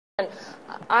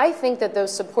I think that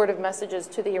those supportive messages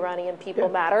to the Iranian people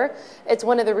matter. It's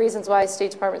one of the reasons why, as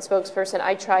State Department spokesperson,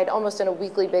 I tried almost on a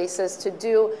weekly basis to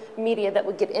do media that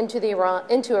would get into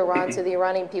Iran so the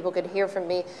Iranian people could hear from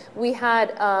me. We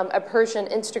had a Persian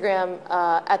Instagram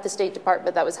at the State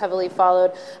Department that was heavily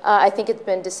followed. I think it's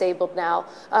been disabled now.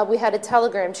 We had a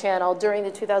Telegram channel during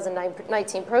the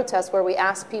 2019 protests where we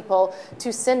asked people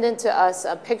to send in to us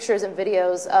pictures and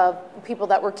videos of people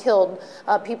that were killed,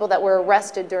 people that were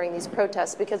arrested during these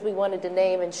protests, because we wanted to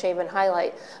name and shame and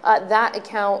highlight. That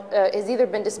account has either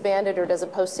been disbanded or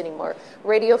doesn't post anymore.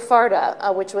 Radio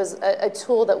Farda, which was a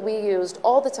tool that we used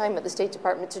all the time at the State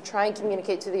Department to try and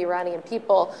communicate to the Iranian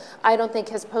people, I don't think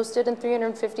has posted in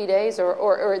 350 days,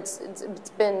 or it's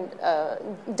been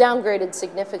downgraded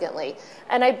significantly.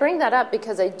 And I bring that up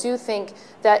because I do think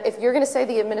that if you're going to say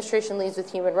the administration leads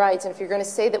with human rights, and if you're going to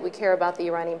say that we care about the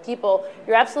Iranian people,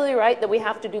 you're absolutely right that we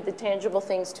have to do the tangible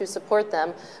things to support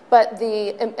them. But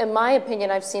in my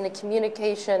opinion, I've seen a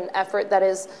communication effort that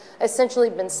has essentially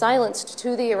been silenced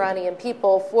to the Iranian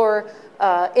people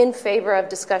in favor of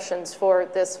discussions for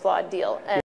this flawed deal.